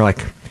wealth, and we're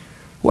like,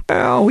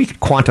 well, we could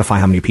quantify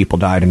how many people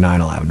died in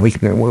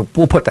 9/11.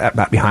 We'll put that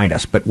back behind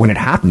us. But when it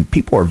happened,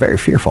 people were very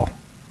fearful.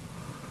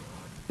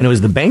 And it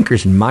was the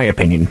bankers, in my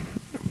opinion.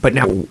 But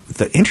now,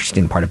 the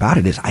interesting part about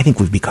it is I think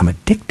we've become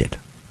addicted.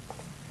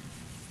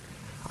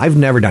 I've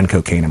never done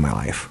cocaine in my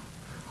life.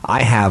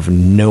 I have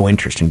no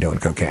interest in doing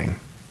cocaine.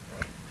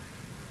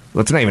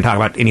 Let's not even talk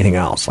about anything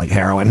else, like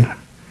heroin.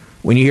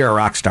 When you hear a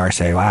rock star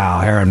say, wow,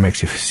 heroin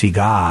makes you see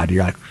God,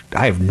 you're like,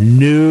 I have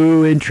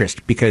no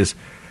interest because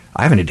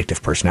I have an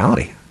addictive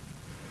personality.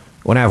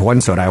 When I have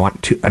one soda, I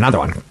want another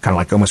one, kind of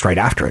like almost right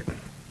after it.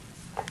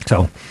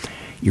 So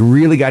you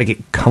really got to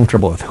get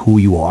comfortable with who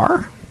you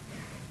are.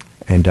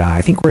 And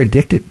I think we're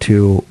addicted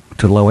to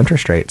low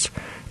interest rates.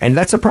 And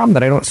that's a problem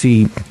that I don't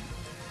see.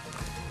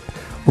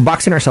 We're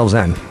boxing ourselves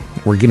in.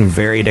 We're getting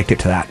very addicted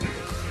to that.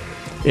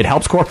 It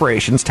helps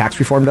corporations. Tax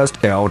reform does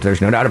too.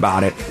 There's no doubt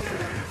about it.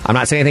 I'm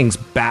not saying anything's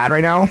bad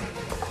right now,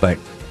 but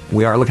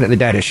we are looking at the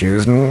debt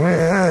issues,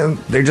 and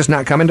they're just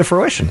not coming to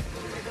fruition.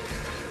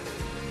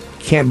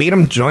 Can't beat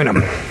them, join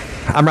them.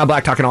 I'm Rob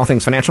Black, talking all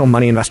things financial,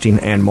 money, investing,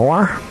 and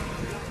more.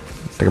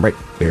 Take a break.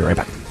 Be right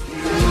back.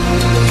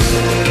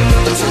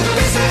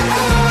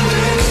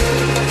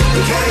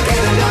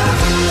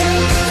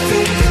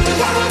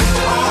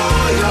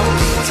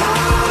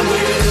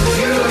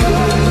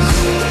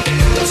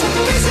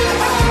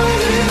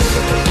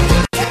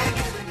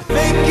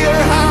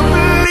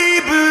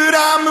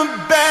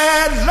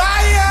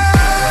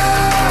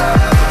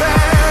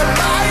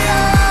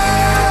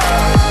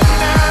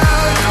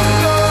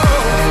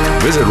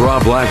 Visit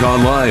Rob Black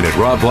online at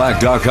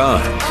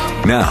robblack.com.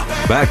 Now,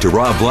 back to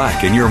Rob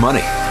Black and Your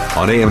Money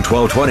on AM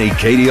 1220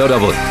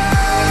 KDOW.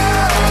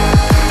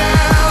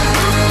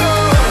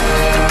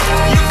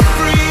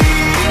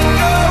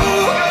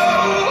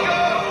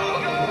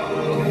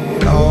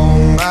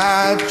 All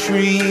my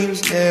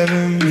dreams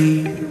never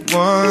mean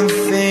one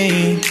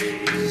thing.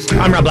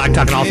 I'm Rob Black,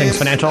 talking all things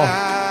financial,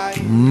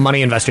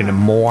 money, investing, and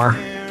more.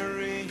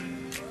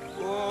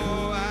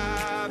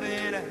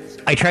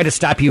 I try to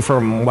stop you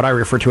from what I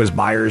refer to as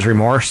buyer's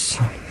remorse.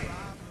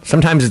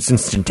 Sometimes it's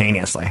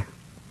instantaneously. I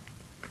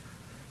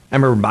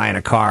remember buying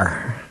a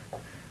car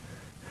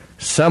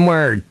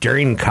somewhere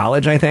during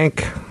college, I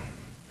think.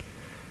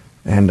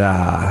 And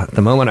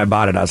the moment I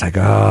bought it, I was like,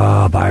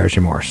 oh, buyer's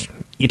remorse.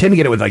 You tend to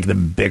get it with like the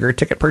bigger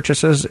ticket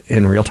purchases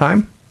in real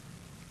time.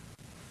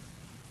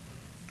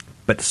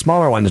 But the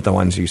smaller ones are the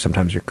ones you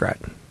sometimes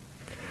regret.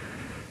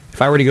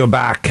 If I were to go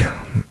back,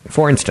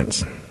 for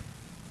instance,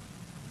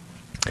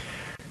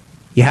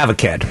 you have a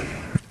kid,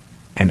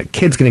 and a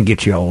kid's going to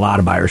get you a lot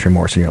of buyer's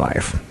remorse in your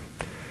life.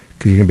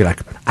 Because you're going to be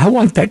like, I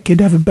want that kid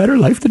to have a better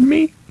life than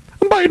me.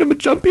 I'm buying him a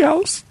jumpy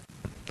house.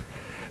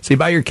 So you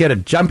buy your kid a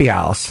jumpy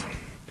house,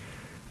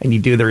 and you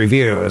do the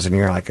reviews, and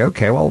you're like,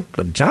 okay, well,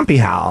 the jumpy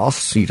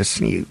house,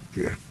 you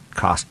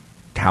cost,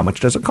 how much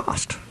does it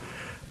cost?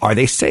 Are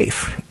they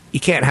safe? You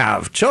can't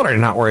have children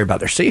and not worry about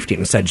their safety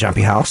in said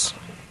jumpy house.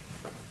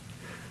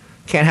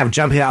 Can't have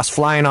jumpy house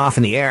flying off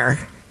in the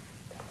air.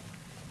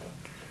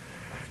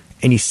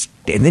 And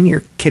then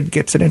your kid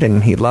gets in it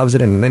and he loves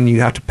it, and then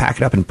you have to pack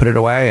it up and put it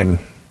away. And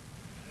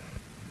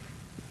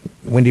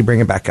when do you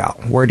bring it back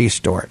out? Where do you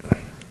store it?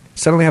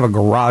 Suddenly I have a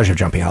garage of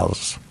jumpy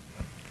houses.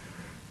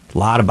 A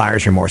lot of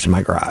buyer's remorse in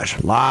my garage.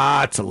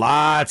 Lots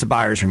of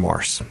buyer's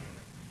remorse.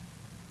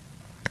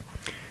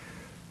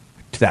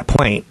 To that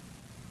point,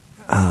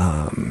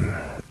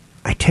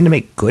 I tend to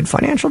make good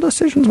financial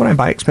decisions when I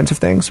buy expensive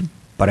things,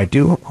 but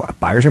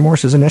buyer's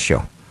remorse is an issue.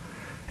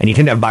 And you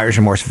tend to have buyer's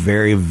remorse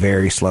very,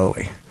 very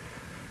slowly.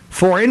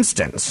 For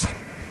instance,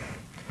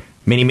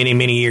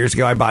 many years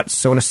ago, I bought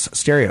Sonos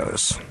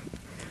stereos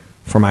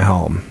for my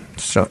home.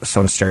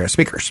 Sonos stereo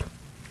speakers.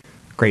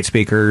 Great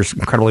speakers,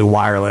 incredibly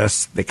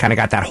wireless. They kind of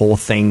got that whole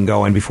thing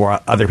going before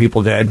other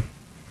people did.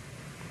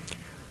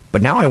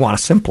 But now I want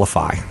to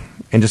simplify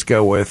and just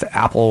go with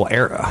Apple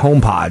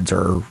HomePods,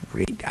 or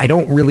I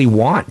don't really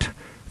want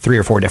 3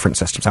 or 4 different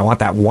systems. I want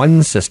that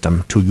one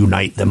system to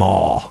unite them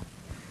all.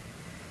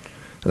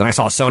 Then I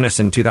saw Sonos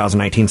in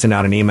 2019 send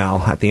out an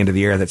email at the end of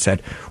the year that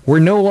said, we're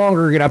no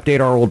longer going to update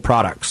our old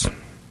products.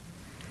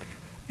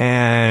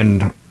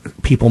 And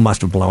people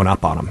must have blown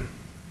up on them.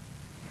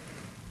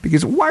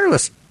 Because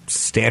wireless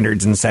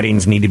standards and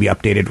settings need to be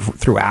updated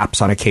through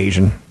apps on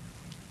occasion.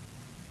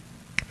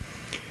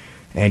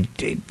 And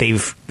they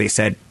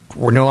said,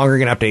 we're no longer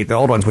going to update the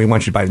old ones. We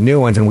want you to buy the new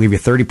ones, and we'll give you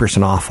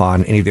 30% off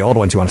on any of the old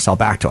ones you want to sell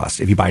back to us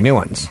if you buy new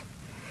ones.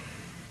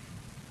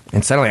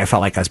 And suddenly I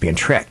felt like I was being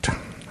tricked.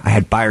 I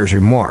had buyer's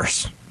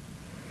remorse.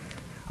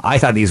 I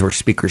thought these were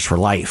speakers for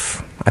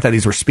life. I thought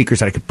these were speakers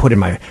that I could put in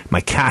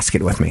my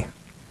casket with me.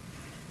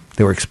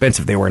 They were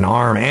expensive. They were an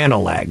arm and a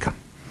leg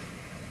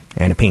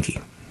and a pinky.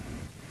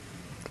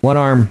 One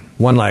arm,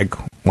 one leg,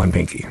 one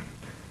pinky.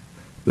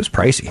 It was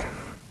pricey.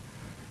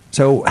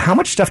 So how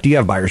much stuff do you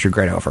have buyer's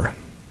regret over?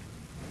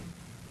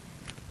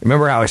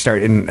 Remember how I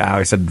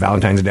said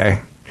Valentine's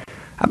Day?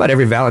 How about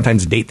every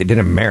Valentine's date that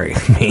didn't marry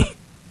me?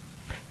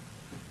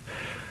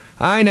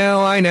 I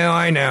know. I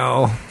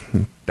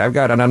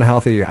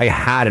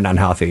had an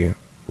unhealthy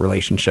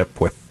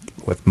relationship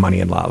with money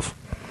and love.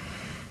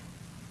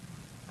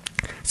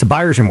 So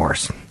buyer's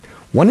remorse.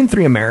 1 in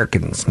 3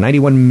 Americans,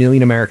 91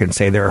 million Americans,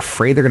 say they're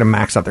afraid they're going to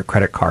max out their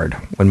credit card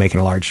when making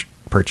a large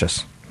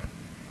purchase.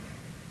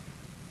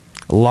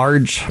 A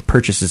large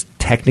purchase is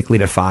technically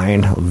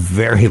defined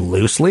very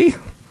loosely.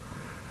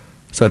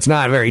 So it's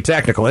not very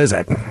technical, is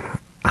it?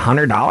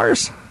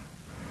 $100?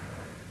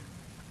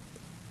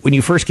 When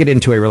you first get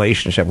into a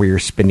relationship where you're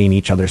spending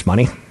each other's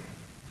money,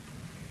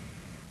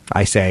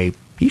 I say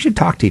you should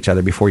talk to each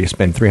other before you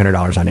spend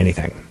 $300 on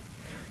anything.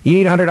 You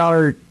need a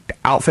 $100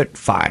 outfit?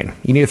 Fine.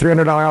 You need a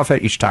 $300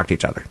 outfit? You should talk to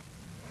each other.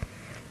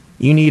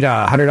 You need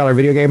a $100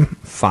 video game?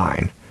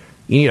 Fine.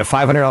 You need a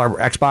 $500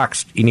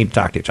 Xbox? You need to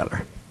talk to each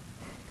other.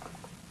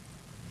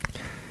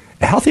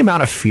 A healthy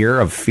amount of fear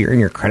in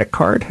your credit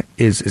card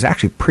is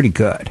actually pretty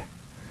good.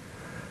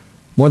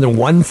 More than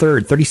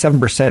 1/3,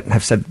 37%,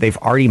 have said that they've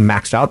already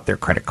maxed out their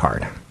credit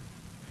card.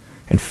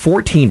 And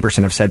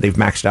 14% have said they've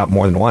maxed out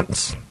more than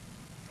once.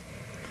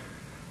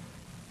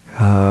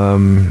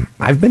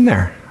 I've been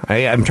there.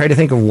 I'm trying to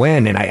think of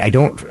when, and I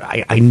know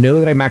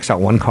that I maxed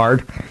out one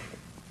card,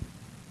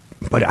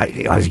 but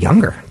I was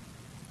younger.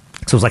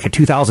 So it was like a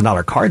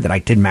 $2,000 card that I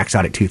did max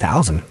out at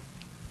 $2,000.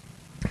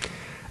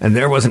 And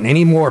there wasn't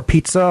any more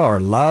pizza or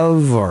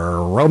love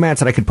or romance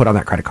that I could put on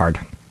that credit card.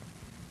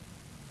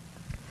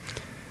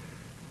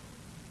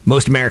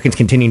 Most Americans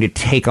continue to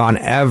take on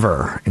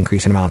ever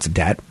increasing amounts of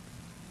debt.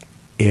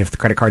 If the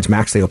credit card's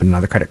maxed, they open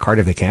another credit card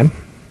if they can.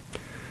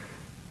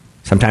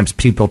 Sometimes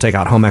people take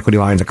out home equity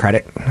lines of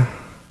credit.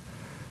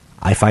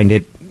 I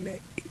find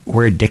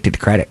we're addicted to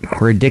credit.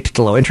 We're addicted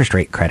to low interest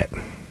rate credit.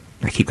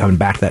 I keep coming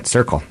back to that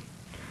circle.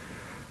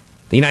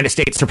 The United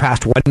States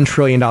surpassed $1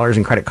 trillion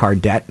in credit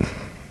card debt.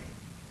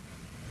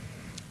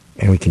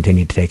 And we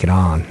continue to take it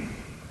on.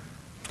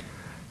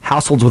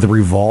 Households with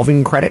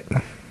revolving credit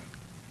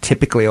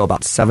typically owe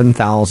about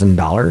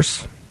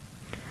 $7,000.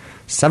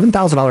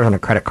 $7,000 on a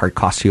credit card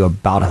costs you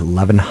about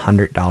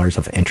 $1,100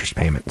 of interest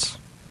payments.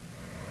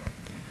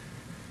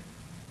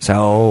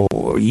 So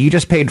you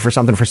just paid for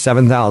something for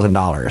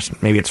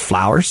 $7,000. Maybe it's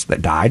flowers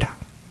that died.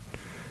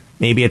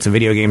 Maybe it's a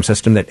video game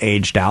system that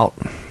aged out.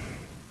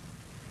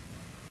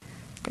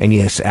 And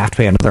you have to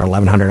pay another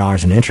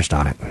 $1,100 in interest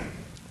on it.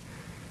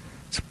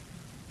 So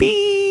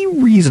be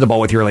reasonable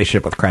with your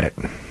relationship with credit.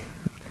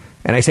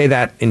 And I say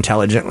that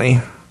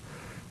intelligently.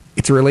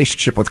 It's a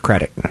relationship with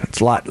credit. It's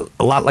a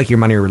lot like your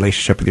money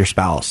relationship with your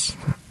spouse.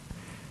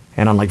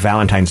 And on like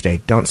Valentine's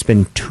Day, don't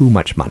spend too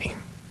much money.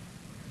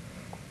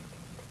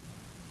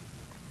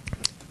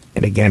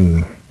 And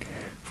again,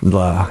 from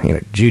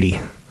the Judy,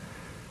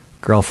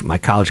 my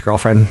college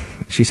girlfriend,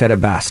 she said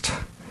it best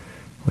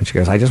when she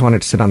goes, "I just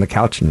wanted to sit on the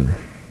couch and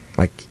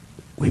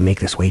we make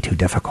this way too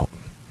difficult."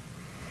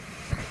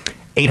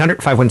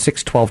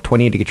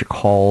 800-516-1220 to get your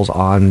calls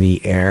on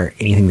the air.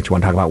 Anything that you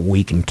want to talk about,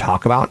 we can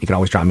talk about. You can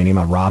always drop me an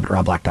email,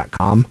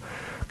 rob@robblack.com.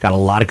 Got a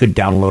lot of good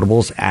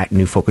downloadables at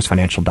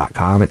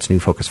newfocusfinancial.com. It's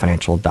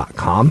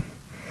newfocusfinancial.com.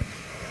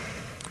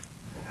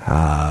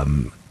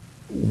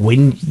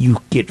 When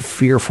you get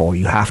fearful,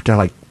 you have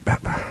to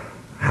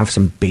have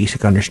some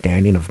basic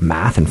understanding of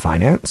math and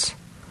finance.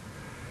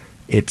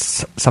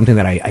 It's something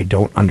that I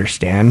don't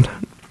understand,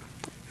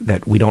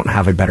 that we don't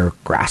have a better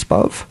grasp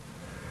of.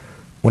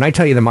 When I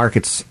tell you the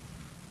markets,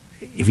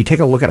 if you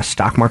take a look at a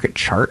stock market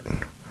chart,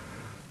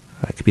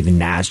 it could be the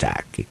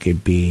NASDAQ, it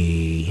could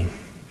be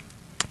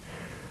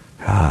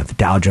the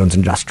Dow Jones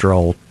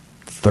Industrial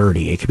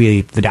 30, it could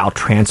be the Dow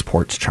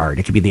Transports chart,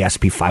 it could be the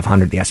S&P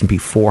 500, the S&P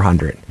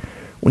 400.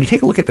 When you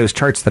take a look at those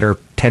charts that are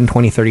 10,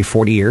 20, 30,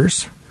 40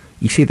 years,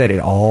 you see that it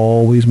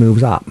always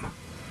moves up.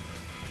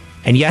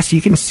 And yes,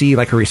 you can see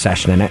like a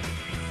recession in it,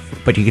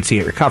 but you can see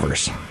it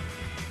recovers.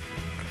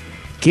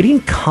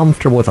 Getting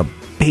comfortable with a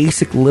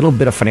basic little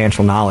bit of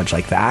financial knowledge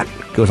like that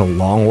goes a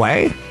long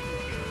way.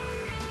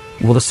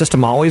 Will the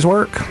system always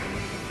work?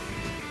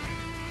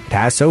 It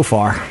has so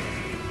far.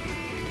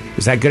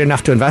 Is that good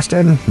enough to invest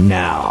in?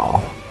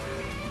 No.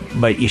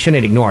 But you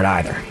shouldn't ignore it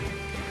either.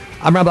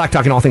 I'm Rob Black,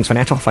 talking all things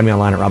financial. Find me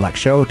online at Rob Black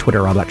Show,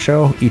 Twitter Rob Black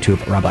Show,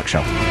 YouTube Rob Black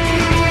Show.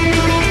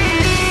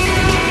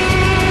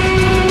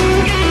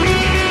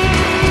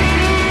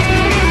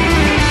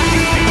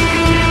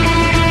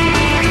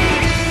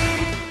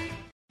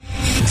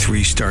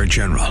 Three-star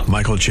General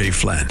Michael J.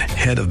 Flynn,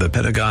 head of the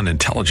Pentagon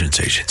Intelligence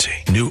Agency,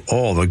 knew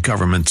all the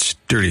government's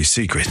dirty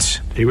secrets.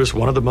 He was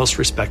one of the most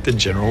respected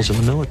generals in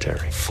the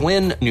military.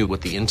 Flynn knew what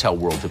the intel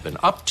world had been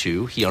up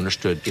to. He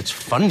understood its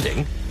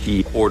funding.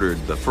 He ordered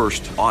the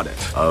first audit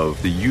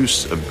of the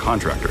use of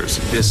contractors.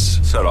 This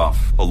set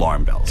off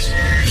alarm bells.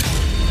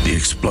 The The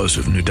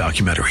explosive new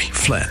documentary,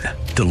 Flynn,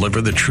 Deliver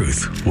the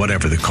Truth,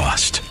 Whatever the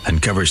Cost,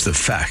 uncovers the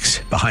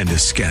facts behind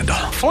this scandal.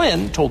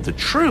 Flynn told the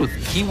truth.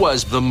 He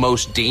was the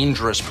most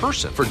dangerous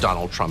person for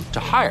Donald Trump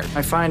to hire.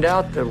 I find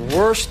out the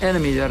worst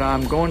enemy that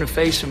I'm going to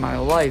face in my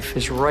life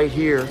is right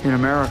here in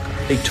America.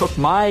 They took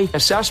my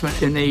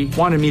assessment and they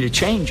wanted me to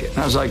change it. And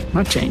I was like, I'm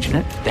not changing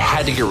it. They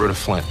had to get rid of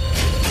Flynn.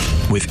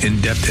 With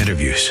in-depth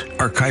interviews,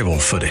 archival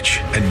footage,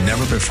 and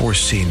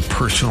never-before-seen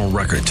personal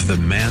records of the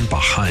man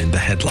behind the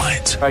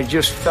headlines. I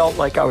just felt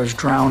like I was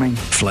drowning.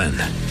 Flynn,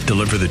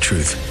 Deliver the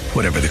Truth,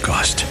 Whatever the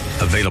Cost.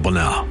 Available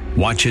now.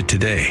 Watch it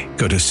today.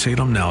 Go to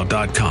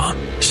salemnow.com.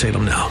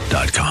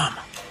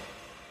 salemnow.com.